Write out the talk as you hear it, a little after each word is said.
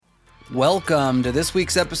Welcome to this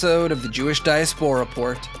week's episode of the Jewish Diaspora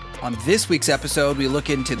Report. On this week's episode, we look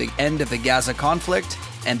into the end of the Gaza conflict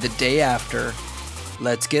and the day after.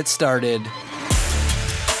 Let's get started.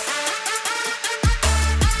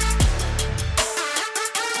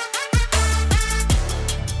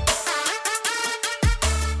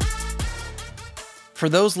 For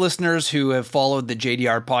those listeners who have followed the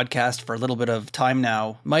JDR podcast for a little bit of time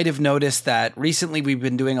now, might have noticed that recently we've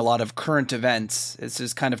been doing a lot of current events. This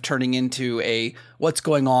is kind of turning into a what's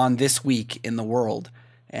going on this week in the world.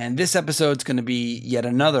 And this episode's going to be yet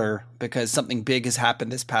another because something big has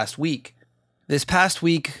happened this past week. This past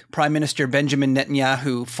week, Prime Minister Benjamin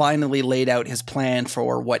Netanyahu finally laid out his plan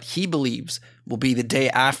for what he believes will be the day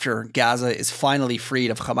after Gaza is finally freed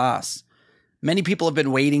of Hamas. Many people have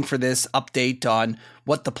been waiting for this update on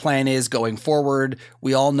what the plan is going forward.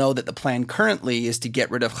 We all know that the plan currently is to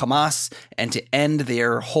get rid of Hamas and to end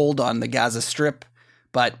their hold on the Gaza Strip,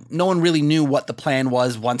 but no one really knew what the plan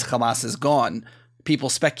was once Hamas is gone. People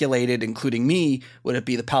speculated, including me, would it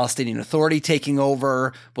be the Palestinian Authority taking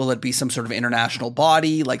over? Will it be some sort of international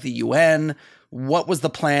body like the UN? What was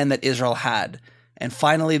the plan that Israel had? And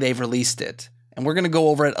finally, they've released it. And we're going to go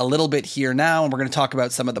over it a little bit here now, and we're going to talk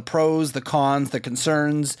about some of the pros, the cons, the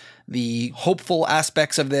concerns, the hopeful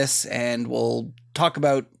aspects of this, and we'll talk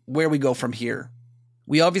about where we go from here.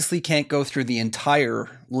 We obviously can't go through the entire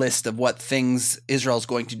list of what things Israel's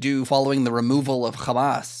going to do following the removal of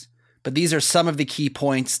Hamas, but these are some of the key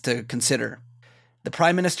points to consider. The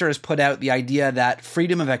Prime Minister has put out the idea that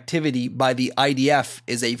freedom of activity by the IDF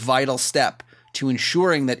is a vital step to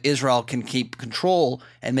ensuring that Israel can keep control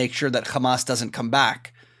and make sure that Hamas doesn't come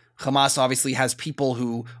back. Hamas obviously has people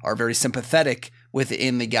who are very sympathetic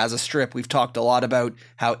within the Gaza Strip. We've talked a lot about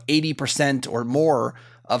how 80% or more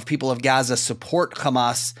of people of Gaza support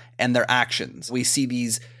Hamas and their actions. We see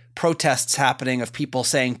these protests happening of people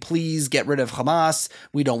saying, please get rid of Hamas.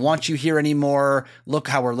 We don't want you here anymore. Look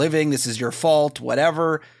how we're living. This is your fault,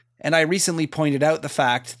 whatever. And I recently pointed out the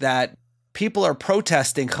fact that people are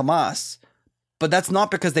protesting Hamas, but that's not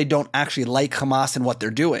because they don't actually like Hamas and what they're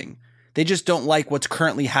doing. They just don't like what's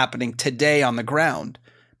currently happening today on the ground.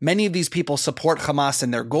 Many of these people support Hamas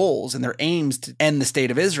and their goals and their aims to end the state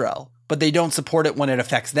of Israel, but they don't support it when it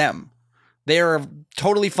affects them. They are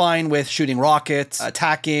totally fine with shooting rockets,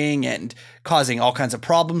 attacking, and causing all kinds of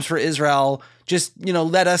problems for Israel. Just,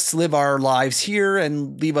 let us live our lives here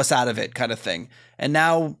and leave us out of it kind of thing. And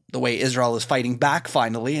now the way Israel is fighting back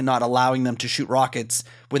finally and not allowing them to shoot rockets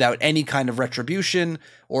without any kind of retribution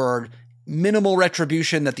or minimal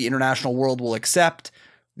retribution that the international world will accept,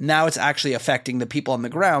 now it's actually affecting the people on the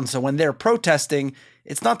ground. So when they're protesting,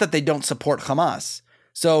 it's not that they don't support Hamas.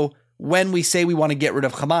 So when we say we want to get rid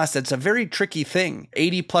of Hamas, that's a very tricky thing.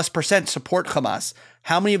 80+% support Hamas.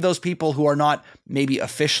 How many of those people who are not maybe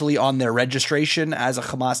officially on their registration as a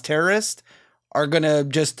Hamas terrorist are going to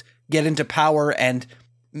just get into power and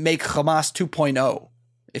make Hamas 2.0,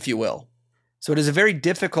 if you will? So it is a very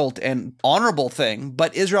difficult and honorable thing,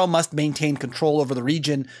 but Israel must maintain control over the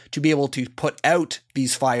region to be able to put out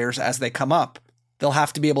these fires as they come up. They'll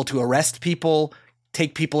have to be able to arrest people,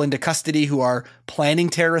 take people into custody who are planning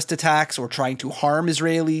terrorist attacks or trying to harm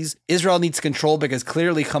Israelis. Israel needs control because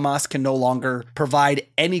clearly Hamas can no longer provide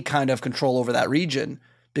any kind of control over that region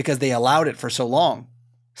because they allowed it for so long.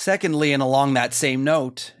 Secondly, and along that same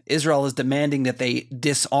note, Israel is demanding that they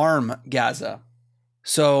disarm Gaza.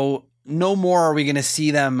 So no more are we going to see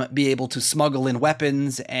them be able to smuggle in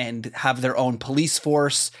weapons and have their own police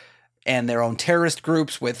force and their own terrorist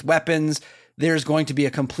groups with weapons. There's going to be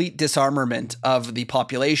a complete disarmament of the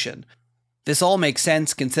population. This all makes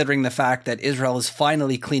sense considering the fact that Israel is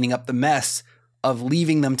finally cleaning up the mess of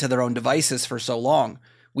leaving them to their own devices for so long.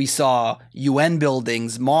 We saw UN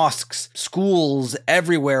buildings, mosques, schools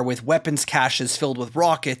everywhere with weapons caches filled with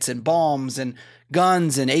rockets and bombs and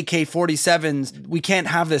guns and AK-47s. We can't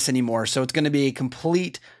have this anymore. So it's going to be a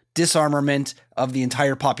complete disarmament of the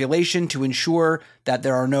entire population to ensure that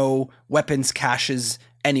there are no weapons caches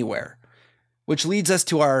anywhere. Which leads us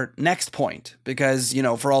to our next point, because,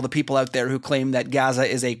 for all the people out there who claim that Gaza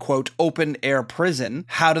is a, quote, open-air prison,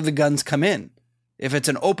 how do the guns come in? If it's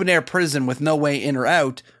an open-air prison with no way in or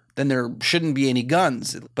out, then there shouldn't be any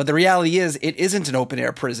guns. But the reality is, it isn't an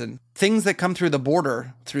open-air prison. Things that come through the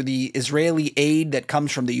border, through the Israeli aid that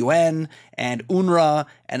comes from the UN and UNRWA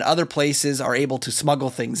and other places are able to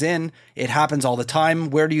smuggle things in. It happens all the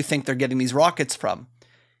time. Where do you think they're getting these rockets from?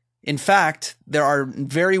 In fact, there are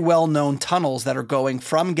very well-known tunnels that are going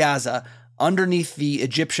from Gaza underneath the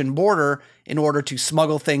Egyptian border in order to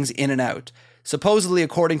smuggle things in and out. Supposedly,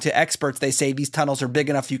 according to experts, they say these tunnels are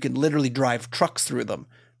big enough you can literally drive trucks through them.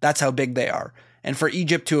 That's how big they are. And for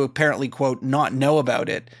Egypt to apparently, quote, not know about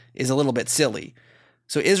it is a little bit silly.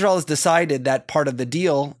 So Israel has decided that part of the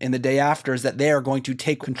deal in the day after is that they are going to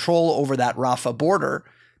take control over that Rafah border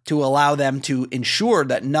to allow them to ensure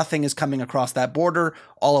that nothing is coming across that border,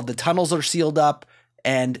 all of the tunnels are sealed up,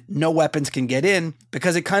 and no weapons can get in,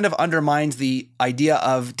 because it kind of undermines the idea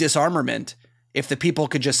of disarmament if the people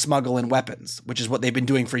could just smuggle in weapons, which is what they've been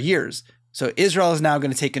doing for years. So Israel is now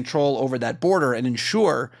going to take control over that border and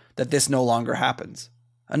ensure that this no longer happens.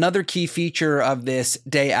 Another key feature of this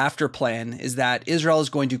day after plan is that Israel is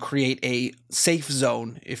going to create a safe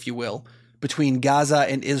zone, if you will, between Gaza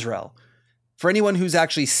and Israel. For anyone who's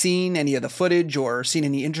actually seen any of the footage or seen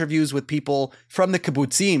any interviews with people from the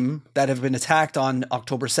kibbutzim that have been attacked on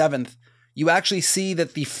October 7th, you actually see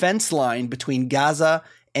that the fence line between Gaza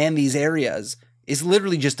and these areas is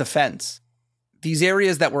literally just a fence. These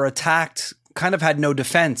areas that were attacked kind of had no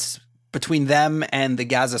defense between them and the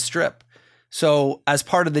Gaza Strip. So as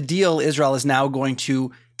part of the deal, Israel is now going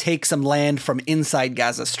to take some land from inside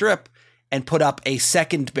Gaza Strip and put up a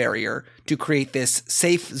second barrier to create this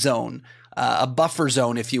safe zone, a buffer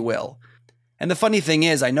zone, if you will. And the funny thing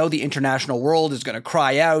is, I know the international world is going to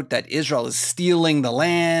cry out that Israel is stealing the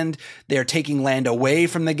land. They're taking land away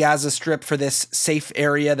from the Gaza Strip for this safe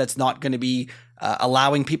area that's not going to be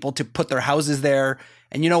allowing people to put their houses there.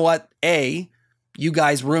 And you know what? You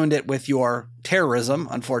guys ruined it with your terrorism,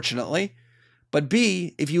 unfortunately. But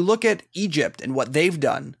B, if you look at Egypt and what they've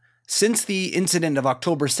done, since the incident of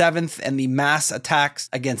October 7th and the mass attacks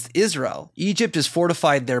against Israel, Egypt has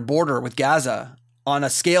fortified their border with Gaza on a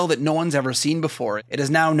scale that no one's ever seen before. It is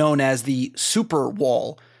now known as the Super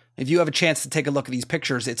Wall. If you have a chance to take a look at these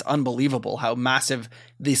pictures, it's unbelievable how massive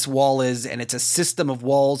this wall is, and it's a system of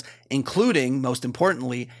walls, including, most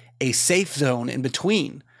importantly, a safe zone in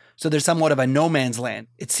between. So there's somewhat of a no man's land.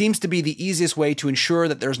 It seems to be the easiest way to ensure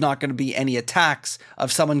that there's not going to be any attacks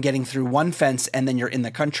of someone getting through one fence and then you're in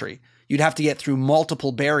the country. You'd have to get through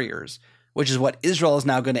multiple barriers, which is what Israel is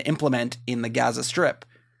now going to implement in the Gaza Strip.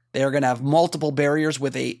 They are going to have multiple barriers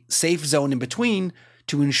with a safe zone in between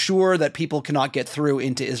to ensure that people cannot get through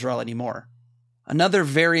into Israel anymore. Another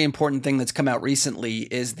very important thing that's come out recently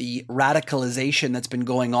is the radicalization that's been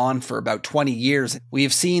going on for about 20 years. We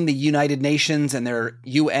have seen the United Nations and their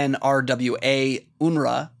UNRWA,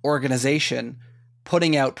 UNRWA organization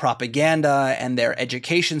putting out propaganda, and their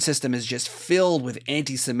education system is just filled with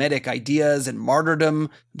anti-Semitic ideas and martyrdom.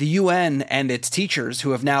 The UN and its teachers,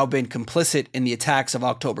 who have now been complicit in the attacks of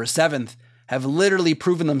October 7th, have literally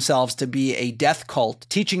proven themselves to be a death cult,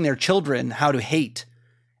 teaching their children how to hate.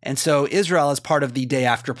 And so Israel, as part of the day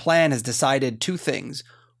after plan, has decided two things.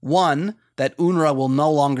 One, that UNRWA will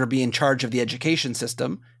no longer be in charge of the education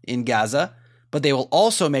system in Gaza, but they will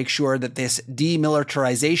also make sure that this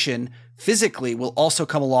demilitarization physically will also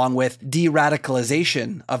come along with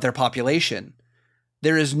de-radicalization of their population.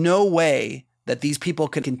 There is no way that these people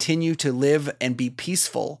can continue to live and be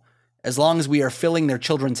peaceful as long as we are filling their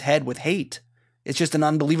children's head with hate. It's just an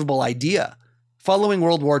unbelievable idea. Following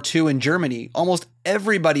World War II in Germany, almost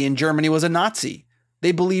everybody in Germany was a Nazi.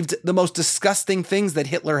 They believed the most disgusting things that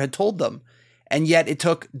Hitler had told them. And yet it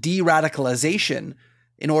took de-radicalization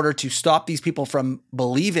in order to stop these people from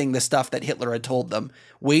believing the stuff that Hitler had told them,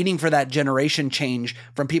 waiting for that generation change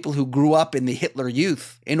from people who grew up in the Hitler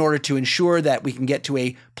Youth in order to ensure that we can get to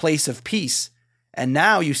a place of peace. And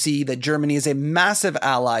now you see that Germany is a massive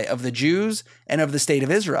ally of the Jews and of the State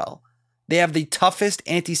of Israel. They have the toughest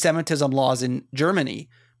anti-Semitism laws in Germany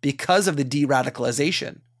because of the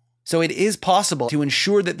de-radicalization. So it is possible to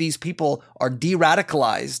ensure that these people are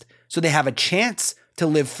de-radicalized so they have a chance to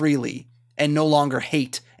live freely and no longer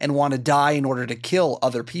hate and want to die in order to kill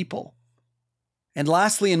other people. And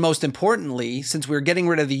lastly, and most importantly, since we're getting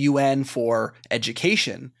rid of the UN for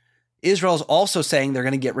education, Israel's also saying they're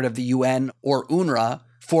going to get rid of the UN or UNRWA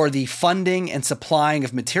for the funding and supplying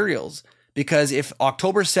of materials. Because if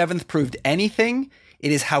October 7th proved anything,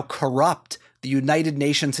 it is how corrupt the United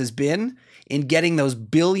Nations has been in getting those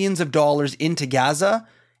billions of dollars into Gaza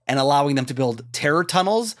and allowing them to build terror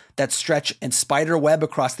tunnels that stretch and spider web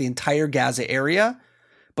across the entire Gaza area.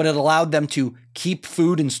 But it allowed them to keep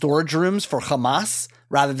food in storage rooms for Hamas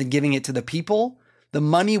rather than giving it to the people. The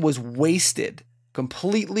money was wasted,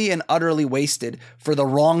 completely and utterly wasted for the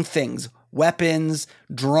wrong things. Weapons,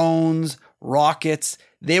 drones, rockets.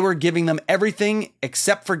 They were giving them everything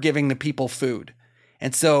except for giving the people food.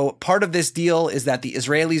 And so part of this deal is that the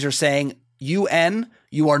Israelis are saying, UN,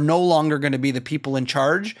 you are no longer going to be the people in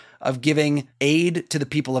charge of giving aid to the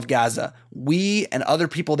people of Gaza. We and other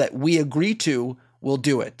people that we agree to will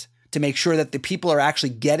do it to make sure that the people are actually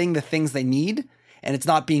getting the things they need and it's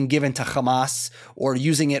not being given to Hamas or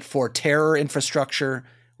using it for terror infrastructure,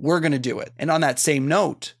 we're going to do it. And on that same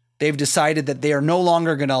note, they've decided that they are no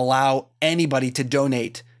longer going to allow anybody to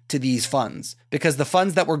donate to these funds because the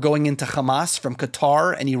funds that were going into Hamas from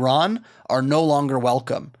Qatar and Iran are no longer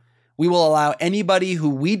welcome. We will allow anybody who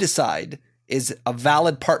we decide is a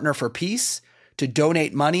valid partner for peace to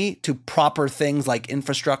donate money to proper things like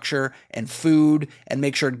infrastructure and food and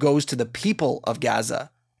make sure it goes to the people of Gaza.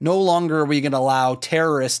 No longer are we going to allow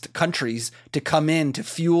terrorist countries to come in to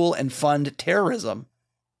fuel and fund terrorism.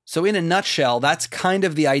 So in a nutshell, that's kind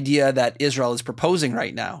of the idea that Israel is proposing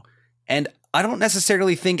right now. And I don't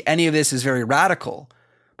necessarily think any of this is very radical,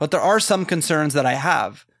 but there are some concerns that I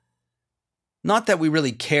have. Not that we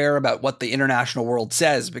really care about what the international world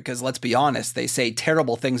says, because let's be honest, they say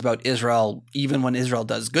terrible things about Israel even when Israel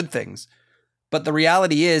does good things. But the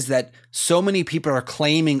reality is that so many people are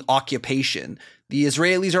claiming occupation. The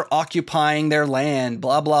Israelis are occupying their land,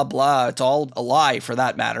 blah, blah, blah. It's all a lie for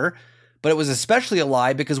that matter. But it was especially a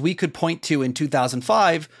lie because we could point to in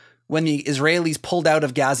 2005 when the Israelis pulled out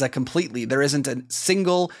of Gaza completely. There isn't a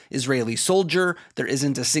single Israeli soldier. There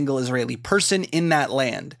isn't a single Israeli person in that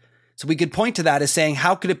land. So we could point to that as saying,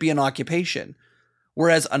 how could it be an occupation?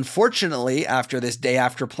 Whereas, unfortunately, after this day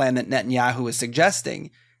after plan that Netanyahu is suggesting,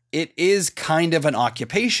 it is kind of an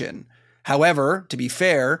occupation. However, to be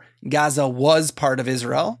fair, Gaza was part of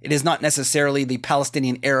Israel. It is not necessarily the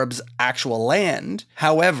Palestinian Arabs' actual land.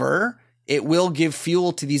 However, it will give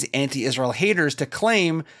fuel to these anti-Israel haters to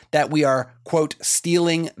claim that we are, quote,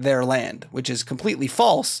 stealing their land, which is completely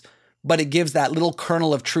false, but it gives that little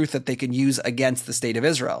kernel of truth that they can use against the state of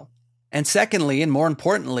Israel. And secondly, and more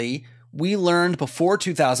importantly, we learned before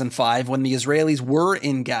 2005, when the Israelis were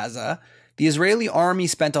in Gaza, the Israeli army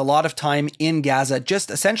spent a lot of time in Gaza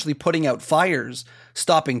just essentially putting out fires,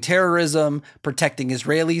 stopping terrorism, protecting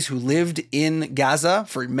Israelis who lived in Gaza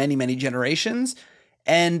for many, many generations,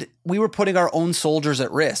 and we were putting our own soldiers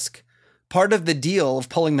at risk. Part of the deal of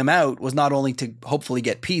pulling them out was not only to hopefully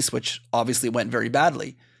get peace, which obviously went very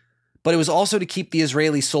badly, but it was also to keep the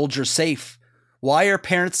Israeli soldiers safe. Why are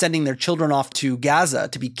parents sending their children off to Gaza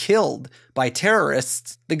to be killed by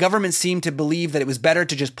terrorists? The government seemed to believe that it was better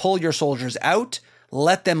to just pull your soldiers out,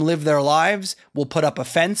 let them live their lives, we'll put up a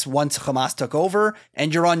fence once Hamas took over,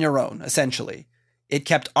 and you're on your own, essentially. It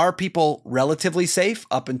kept our people relatively safe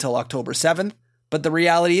up until October 7th, but the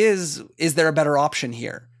reality is there a better option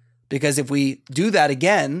here? Because if we do that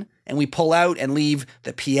again, and we pull out and leave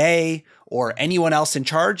the PA or anyone else in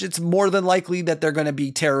charge, it's more than likely that they're going to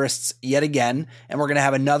be terrorists yet again, and we're going to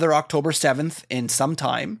have another October 7th in some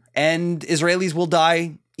time, and Israelis will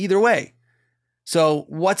die either way. So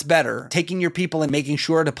what's better, taking your people and making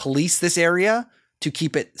sure to police this area to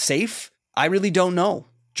keep it safe? I really don't know.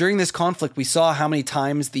 During this conflict, we saw how many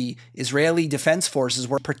times the Israeli defense forces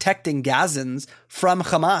were protecting Gazans from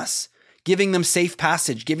Hamas, giving them safe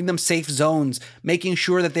passage, giving them safe zones, making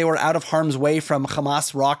sure that they were out of harm's way from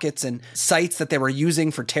Hamas rockets and sites that they were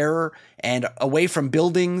using for terror and away from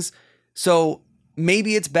buildings. So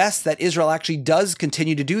maybe it's best that Israel actually does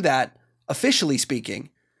continue to do that, officially speaking.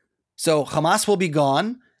 So Hamas will be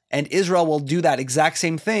gone, and Israel will do that exact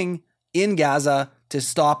same thing in Gaza to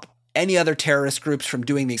stop any other terrorist groups from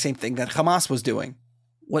doing the same thing that Hamas was doing.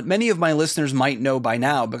 What many of my listeners might know by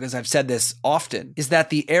now, because I've said this often, is that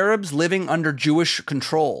the Arabs living under Jewish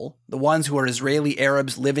control, the ones who are Israeli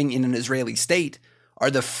Arabs living in an Israeli state, are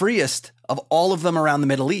the freest of all of them around the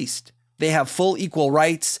Middle East. They have full equal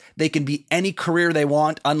rights. They can be any career they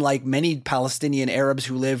want, unlike many Palestinian Arabs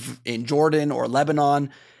who live in Jordan or Lebanon.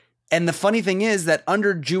 And the funny thing is that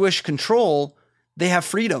under Jewish control, they have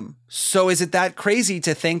freedom. So is it that crazy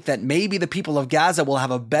to think that maybe the people of Gaza will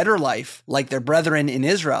have a better life, like their brethren in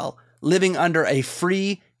Israel, living under a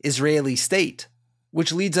free Israeli state?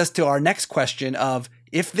 Which leads us to our next question of,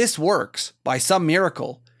 if this works by some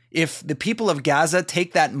miracle, if the people of Gaza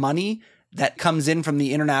take that money that comes in from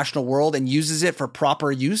the international world and uses it for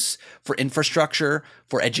proper use, for infrastructure,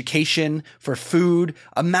 for education, for food,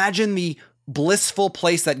 imagine the blissful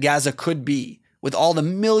place that Gaza could be with all the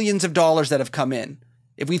millions of dollars that have come in.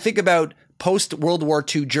 If we think about post-World War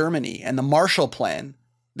II Germany and the Marshall Plan,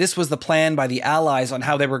 this was the plan by the Allies on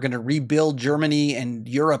how they were going to rebuild Germany and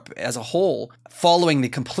Europe as a whole following the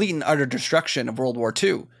complete and utter destruction of World War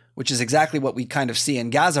II, which is exactly what we kind of see in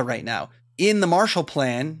Gaza right now. In the Marshall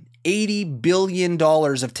Plan, $80 billion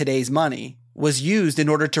of today's money was used in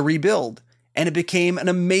order to rebuild, and it became an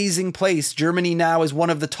amazing place. Germany now is one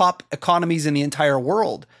of the top economies in the entire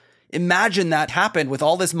world. Imagine that happened with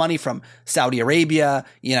all this money from Saudi Arabia,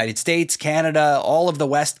 United States, Canada, all of the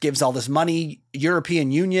West gives all this money, European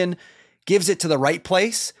Union gives it to the right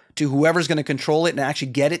place, to whoever's going to control it and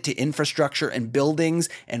actually get it to infrastructure and buildings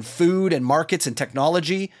and food and markets and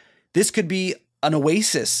technology, this could be an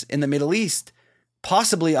oasis in the Middle East,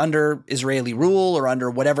 possibly under Israeli rule or under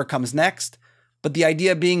whatever comes next. But the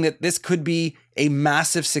idea being that this could be a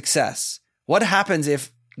massive success. What happens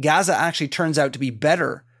if Gaza actually turns out to be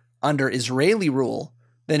better under Israeli rule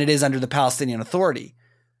than it is under the Palestinian Authority?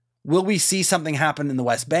 Will we see something happen in the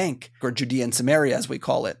West Bank, or Judea and Samaria as we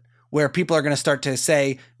call it, where people are going to start to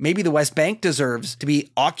say, maybe the West Bank deserves to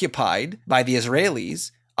be occupied by the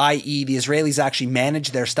Israelis, i.e. the Israelis actually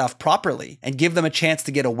manage their stuff properly and give them a chance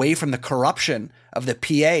to get away from the corruption of the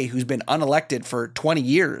PA who's been unelected for 20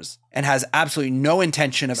 years and has absolutely no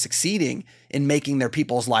intention of succeeding in making their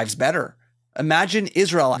people's lives better. Imagine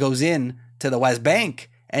Israel goes in to the West Bank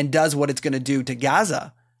and does what it's going to do to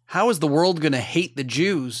Gaza. How is the world going to hate the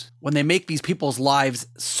Jews when they make these people's lives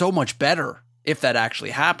so much better, if that actually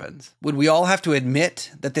happens? Would we all have to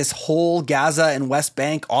admit that this whole Gaza and West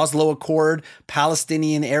Bank, Oslo Accord,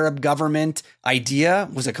 Palestinian Arab government idea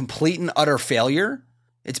was a complete and utter failure?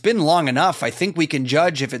 It's been long enough. I think we can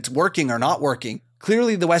judge if it's working or not working.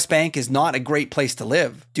 Clearly, the West Bank is not a great place to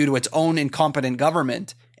live due to its own incompetent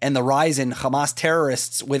government and the rise in Hamas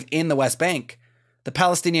terrorists within the West Bank. The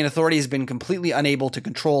Palestinian Authority has been completely unable to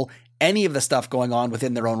control any of the stuff going on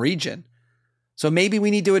within their own region. So maybe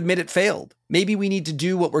we need to admit it failed. Maybe we need to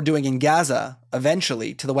do what we're doing in Gaza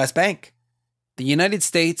eventually to the West Bank. The United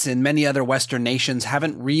States and many other Western nations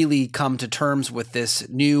haven't really come to terms with this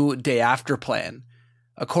new day after plan.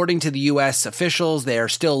 According to the US officials, they are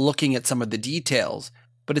still looking at some of the details,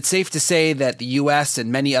 but it's safe to say that the US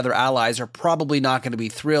and many other allies are probably not going to be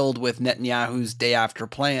thrilled with Netanyahu's day after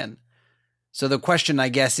plan. So the question, I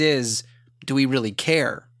guess, is, do we really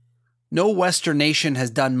care? No Western nation has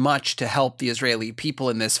done much to help the Israeli people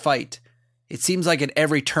in this fight. It seems like at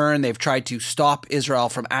every turn they've tried to stop Israel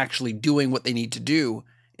from actually doing what they need to do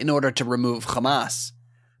in order to remove Hamas.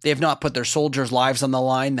 They have not put their soldiers' lives on the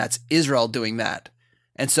line. That's Israel doing that.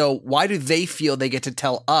 And so why do they feel they get to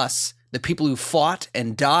tell us, the people who fought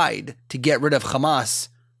and died to get rid of Hamas,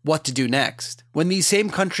 what to do next? When these same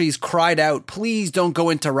countries cried out, please don't go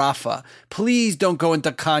into Rafah, please don't go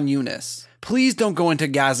into Khan Yunis, please don't go into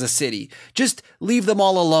Gaza City, just leave them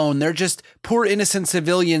all alone, they're just poor innocent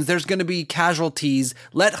civilians, there's going to be casualties,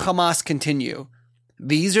 let Hamas continue.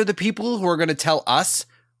 These are the people who are going to tell us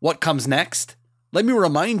what comes next? Let me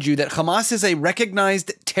remind you that Hamas is a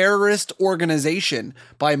recognized terrorist organization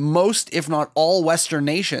by most, if not all, Western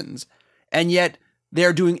nations, and yet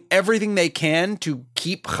they're doing everything they can to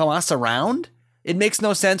keep Hamas around? It makes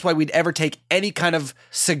no sense why we'd ever take any kind of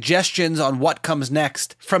suggestions on what comes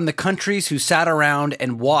next from the countries who sat around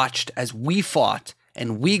and watched as we fought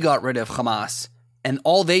and we got rid of Hamas, and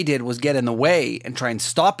all they did was get in the way and try and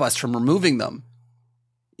stop us from removing them.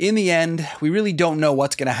 In the end, we really don't know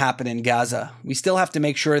what's going to happen in Gaza. We still have to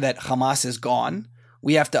make sure that Hamas is gone.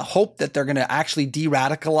 We have to hope that they're going to actually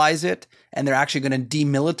de-radicalize it and they're actually going to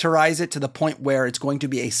demilitarize it to the point where it's going to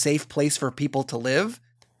be a safe place for people to live.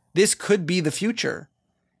 This could be the future.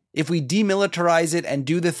 If we demilitarize it and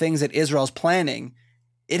do the things that Israel's planning,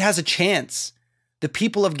 it has a chance. The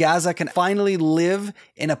people of Gaza can finally live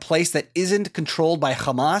in a place that isn't controlled by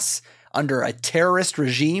Hamas under a terrorist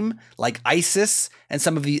regime like ISIS and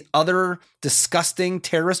some of the other disgusting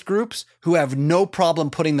terrorist groups who have no problem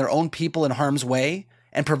putting their own people in harm's way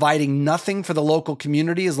and providing nothing for the local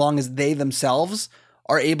community as long as they themselves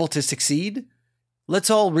are able to succeed. Let's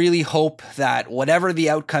all really hope that whatever the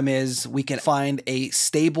outcome is, we can find a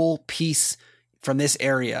stable peace from this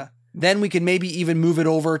area. Then we can maybe even move it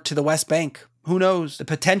over to the West Bank. Who knows? The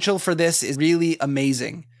potential for this is really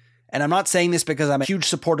amazing. And I'm not saying this because I'm a huge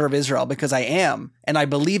supporter of Israel, because I am. And I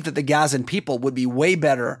believe that the Gazan people would be way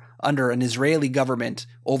better under an Israeli government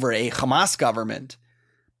over a Hamas government.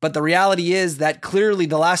 But the reality is that clearly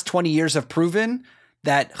the last 20 years have proven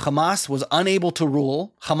that Hamas was unable to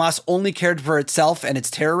rule. Hamas only cared for itself and its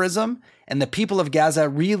terrorism. And the people of Gaza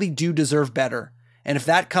really do deserve better. And if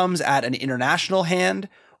that comes at an international hand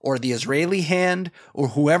or the Israeli hand or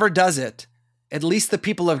whoever does it, at least the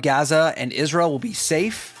people of Gaza and Israel will be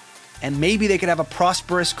safe. And maybe they could have a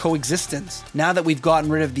prosperous coexistence now that we've gotten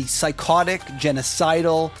rid of the psychotic,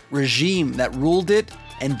 genocidal regime that ruled it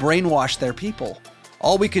and brainwashed their people.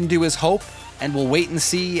 All we can do is hope, and we'll wait and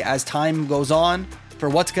see as time goes on for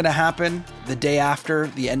what's going to happen the day after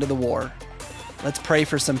the end of the war. Let's pray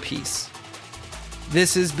for some peace.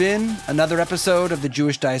 This has been another episode of the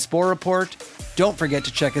Jewish Diaspora Report. Don't forget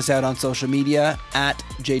to check us out on social media at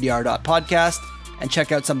jdr.podcast. And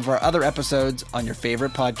check out some of our other episodes on your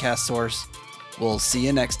favorite podcast source. We'll see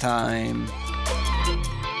you next time.